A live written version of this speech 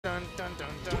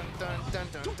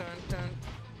dun, dun, dun,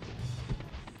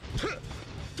 dun.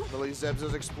 Lily Zebs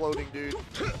is exploding, dude.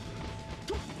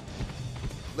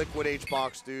 Liquid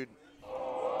Hbox, dude.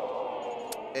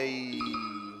 Hey.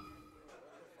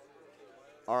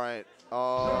 All right.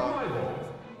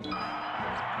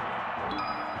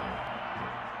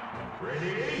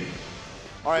 Ready?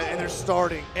 All right, and they're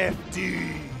starting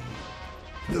FD,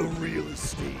 the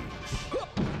realest stage.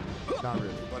 Not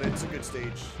really, but it's a good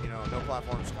stage. You know, no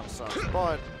platforms kind of sucks,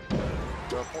 but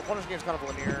the Punish game is kind of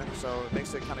linear, so it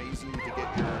makes it kind of easy to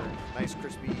get your nice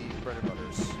crispy bread and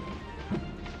butters.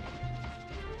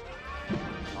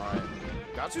 All right,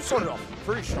 Gahtzu started off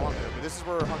pretty strong there, but this is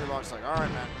where Hbox is like, all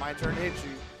right, man, my turn to hit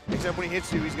you. Except when he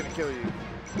hits you, he's gonna kill you.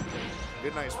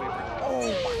 Good night, sweeper. Oh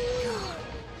my god.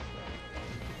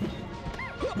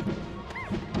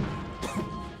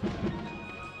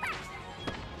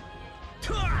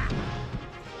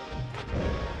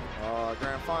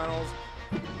 Grand finals.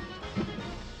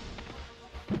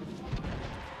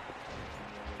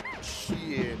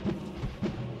 Shit.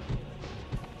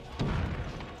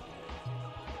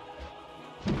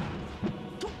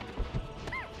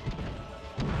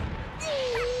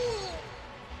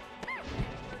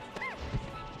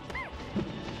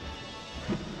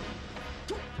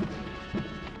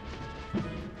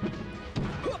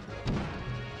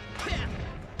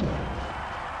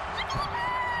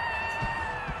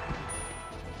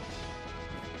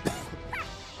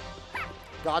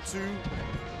 Gahtzu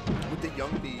with the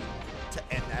young knee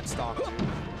to end that stock,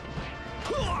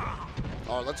 dude.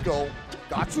 All right, let's go.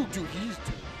 Gahtzu, dude,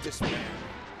 this man.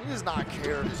 He does not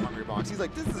care of his Hbox. He's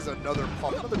like, this is another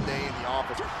pump, another day in the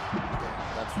office.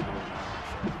 Damn, that's really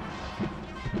nice.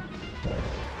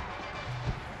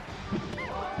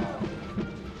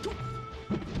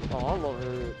 Oh, I love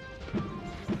Harriet.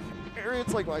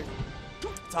 Harriet's like my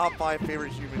top 5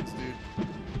 favorite humans, dude.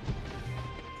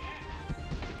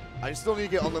 I still need to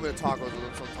get unlimited tacos with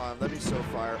them sometime. That'd be so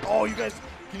fire. Oh, you guys,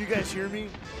 can you guys hear me?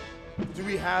 Do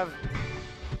we have,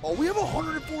 oh, we have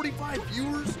 145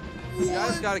 viewers? What? You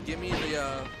guys gotta give me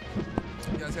the,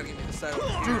 side.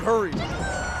 Dude, hurry.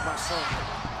 My son.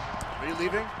 Are you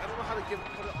leaving? I don't know how to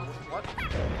put it on. What?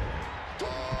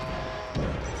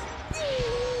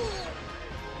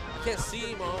 I can't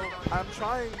see, Mo. I'm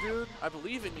trying, dude. I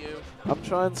believe in you. I'm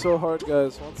trying so hard,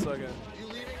 guys. 1 second. You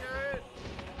leaving, Harriet?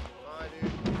 Bye,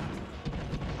 dude.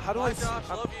 How do Bye, I Josh,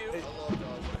 love you. Hey.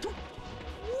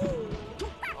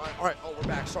 All right. Oh, we're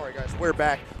back. Sorry, guys. We're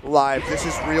back live. This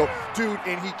is real. Dude,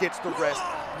 and he gets the rest.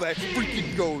 Let's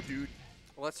freaking go, dude.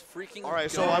 Let's freaking All right,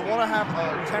 go. so I want to have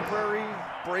a temporary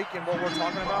break in what we're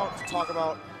talking about to talk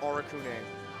about Arakune.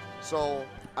 So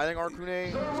I think Arakune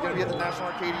is going to be at the National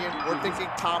Arcadian. We're thinking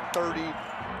top 30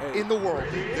 in the world.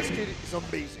 Dude. This kid is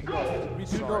amazing. We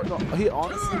do know. No, he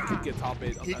honestly could get top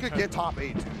 8. He could get top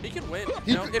 8. Dude. He can win.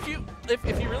 He You know, could- if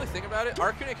you really think about it,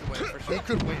 Arakune can win for sure. He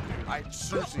could win, dude. I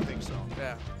seriously think so.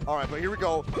 Yeah. All right, but here we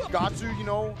go. Gahtzu, you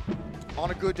know,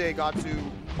 on a good day, Gahtzu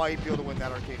might be able to win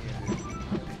that Arcadian, dude.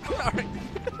 All right.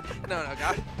 No,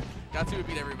 Gahtzu would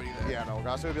beat everybody there. Yeah, no,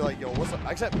 Gahtzu would be like, yo, what's up?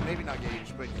 Except maybe not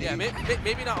Gage, but Yeah,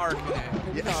 maybe not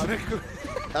Arakune. Yeah.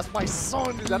 That's my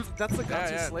son, dude. That's the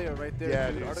Gahtzu yeah. Slayer right there. Yeah,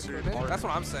 dude. dude, Arctic dude. Grenade. That's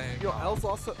what I'm saying. Yo, Els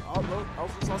also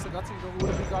Gahtzu. You know who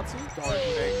would it be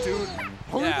Gahtzu? Dude,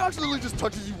 Hungry Yeah. Box literally just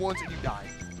touches you once and you die.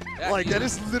 Yeah, Like, that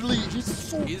is literally, he's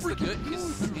so he's the freaking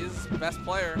good. He's the best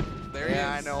player. There he is.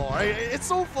 Yeah, I know. Right? It's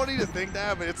so funny to think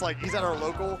that, but it's like, he's at our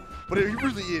local, but he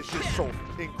really is just so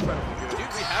incredibly good. Dude,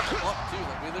 we have them up too.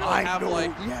 Like we literally have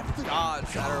like we have the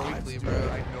gods at our weekly, dude, bro.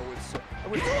 I know it's so.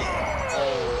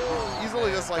 He's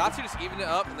literally just like. Gahtzu just evened it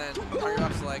up, and then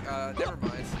Hbox like, never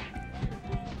mind.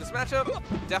 This matchup,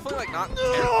 definitely like not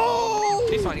terrible.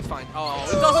 He's fine. Oh,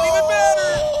 it doesn't even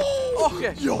matter.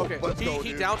 Okay, Yo, okay. let's go, He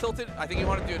dude. down tilted. I think he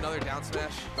wanted to do another down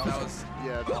smash. That was.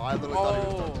 Yeah, no, I literally thought he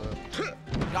was done to it.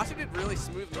 Gahtzu did really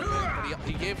smooth movement, but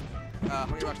he gave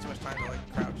Hbox too much time to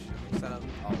like crouch and set up.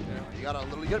 Oh, yeah.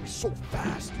 You gotta be so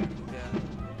fast, dude. Yeah.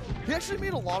 He actually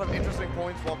made a lot of interesting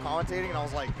points while commentating, and I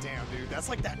was like, damn, dude, that's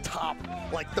like that top,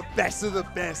 like the best of the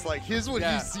best. Like, here's what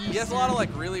he sees. He has a lot of like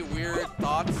really weird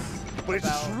thoughts. But it's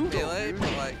about true, though, Melee,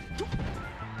 dude.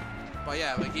 but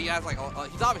yeah, like he has like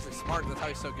he's obviously smart. That's how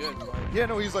he's so good. But, like, Yeah,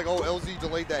 no, he's like, oh, LZ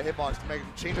delayed that hitbox to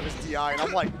change up his DI, and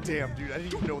I'm like, damn, dude, I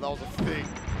didn't even know that was a thing.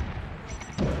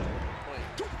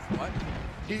 wait, what?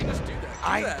 He can just do that.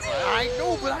 I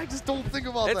know, but I just don't think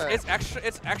about that.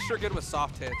 It's extra good with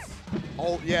soft hits.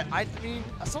 Oh, yeah, I mean,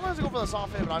 sometimes I go for the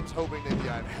soft hit, but I'm just hoping they DI,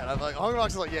 man. I'm like, Hungrybox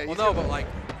is like, yeah, Well, he's no, gonna- but like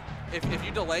if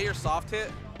you delay your soft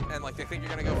hit and like they think you're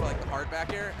gonna go for like the hard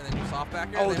back air and then do soft back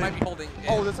air, Oh, they might be holding.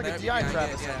 Oh, that's like they a might be DI behind trap,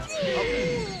 it, essentially.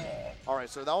 Okay. All right,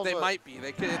 so that was They might be.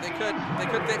 They could take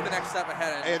the next step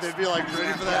ahead. And they'd be like,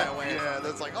 ready for that? Away Yeah,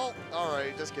 that's like, oh, all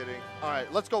right, just kidding. All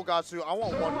right, let's go, Gahtzu. I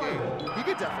want one game. He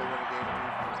could definitely win a game.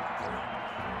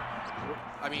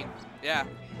 I mean, yeah.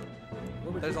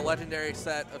 There's a legendary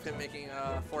set of him making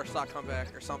a 4-stock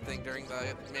comeback or something during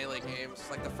the Melee games,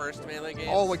 like the first Melee game.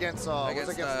 Oh, against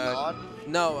God?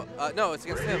 No, no, it's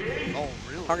against him. Oh,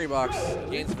 really? Hbox,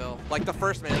 Gainesville, like the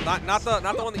first Melee, not the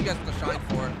one that you guys have to shine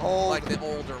for. Oh, like the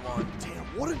older one. Damn,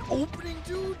 what an opening,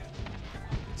 dude!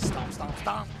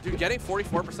 Stop. Dude, getting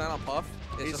 44% on Puff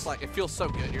is just like, it feels so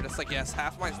good. You're just like, yes,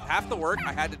 half the work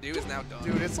I had to do is now done.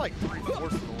 Dude, it's like 3/4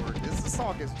 of the work. This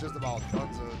stock is just about done.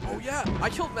 Oh yeah, I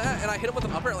killed Matt and I hit him with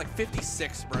an upper at like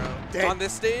 56, bro. Dang. On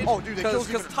this stage. Oh, dude,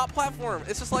 because top platform.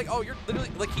 It's just like, oh, you're literally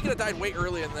like he could have died way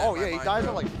earlier than that. Oh yeah, he dies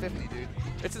at like 50, dude.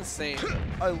 It's insane.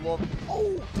 I love.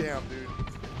 Oh damn, dude.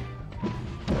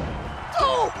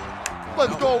 Oh,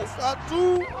 let's go,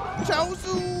 Gahtzu,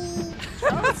 Chaozu.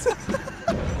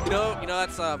 You know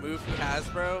that's a move he has,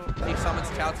 bro. He summons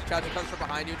Gahtzu. Gahtzu comes from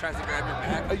behind you, tries to grab your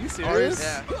back. Are you serious?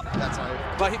 Yeah. That's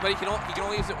how. But he can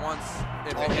only use it once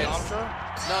if it hits. No.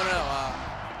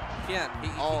 He can. He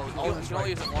can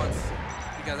only use it once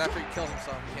because after he kills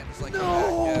himself, he can't just like.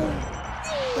 No.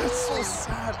 Yeah. That's so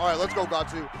sad. All right, let's go,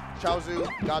 Gahtzu, Chaozu,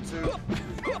 Gahtzu.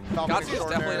 Gahtzu is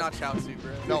definitely not Chaozu,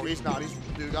 bro. No, he's not.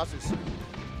 Dude, Gahtzu's.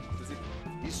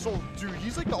 He's so, dude,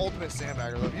 he's like the ultimate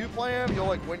sandbagger. If you play him, you'll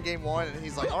like win game 1, and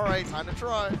he's like, all right, time to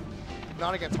try.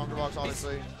 Not against Hbox,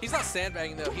 obviously. He's not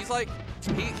sandbagging though. He's like,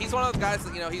 he's one of those guys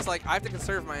that he's like, I have to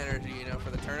conserve my energy,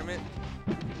 for the tournament.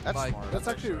 That's like, smart. That's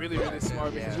actually really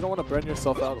smart because yeah. you don't want to burn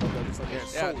yourself out like that. It's like,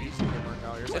 It's so easy to get burnt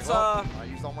out. You're It's like, oh, I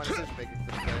used all my decision making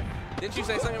for the day. Didn't you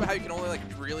say something about how you can only like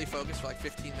really focus for like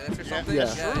 15 minutes or something?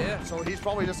 Yeah. So he's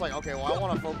probably just like, okay, well, I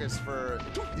want to focus for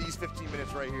these 15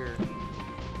 minutes right here.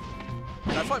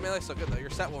 That's why Melee's so good though.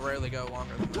 Your set will rarely go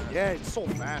longer than that. Yeah, it's so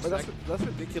fast. But that's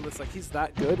ridiculous. Like he's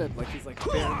that good and like he's like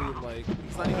barely like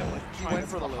he's not even like he went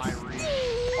for the high read.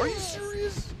 Are you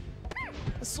serious?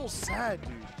 That's so sad,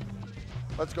 dude.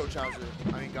 Let's go, Chaozu.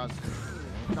 I mean,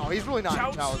 Gahtzu. No, he's really not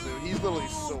Chaozu. He's literally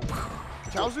so.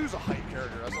 Chaozu's a hype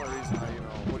character. That's the only reason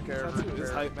what character. Chaozu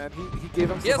is hype, man. He gave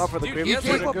himself up for the great. He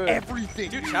gave up everything.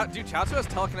 Dude, Chaozu has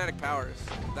telekinetic powers.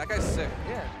 That guy's sick.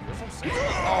 Yeah, that's what I'm saying.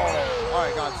 Oh, all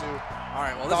right, Gahtzu. All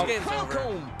right, well, this game's over.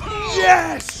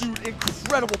 Yes, dude,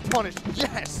 incredible punish.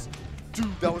 Yes,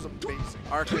 dude, that was amazing.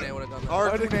 Arcane would have done that.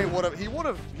 Arcane would have.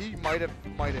 He might have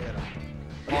hit him.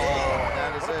 Oh,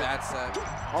 that is what a it. bad set.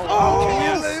 Oh,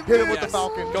 yes. Hit him with the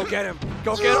Falcon. Go get him.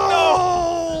 Go get him.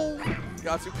 No!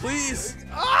 Gahtzu, please.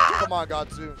 Come on,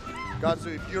 Gahtzu.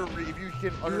 Gahtzu, if you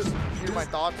can hear my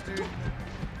thoughts, dude,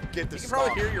 get this. You can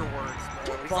probably hear your words,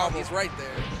 bro. He's right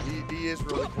there. He is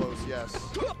really close, yes.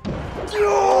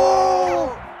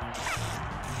 Oh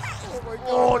my God!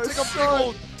 Oh, take a big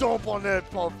old dump on that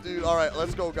Puff, dude. All right,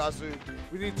 let's go, Gahtzu.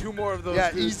 We need 2 more of those.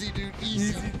 Yeah, dude. easy, dude.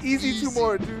 Easy 2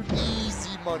 more, dude.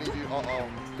 Easy money, dude.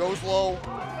 Goes low.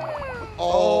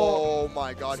 Oh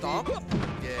my God. Stomp?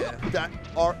 Yeah.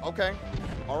 Okay.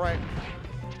 All right.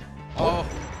 Oh.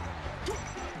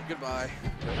 Goodbye.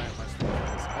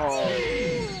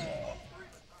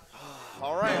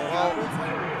 All right. Well,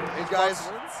 you guys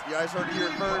heard it here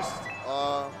first.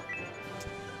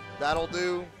 That'll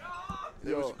do.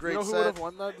 It was a great set. Who would have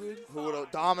won that, dude? Who would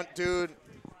have dominated, dude?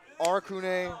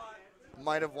 Arcane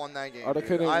might have won that game.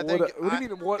 Arcane I think. what do you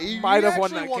mean? What might have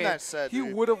won that game? That set, he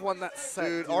would have won that set.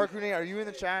 Dude, Arcane, are you in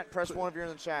the chat? Press 1 if you're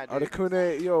in the chat. Dude.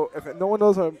 Arcane, yo, if no one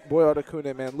knows our boy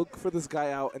Arcane, man, look for this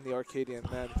guy out in the Arcadian,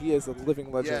 man. He is a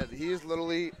living legend. Yeah, he is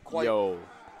literally quite.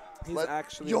 He's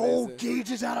actually amazing.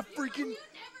 Gage is out of freaking.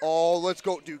 Oh, let's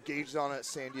go, dude. Gage is on a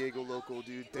San Diego local,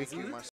 dude. Thank you, my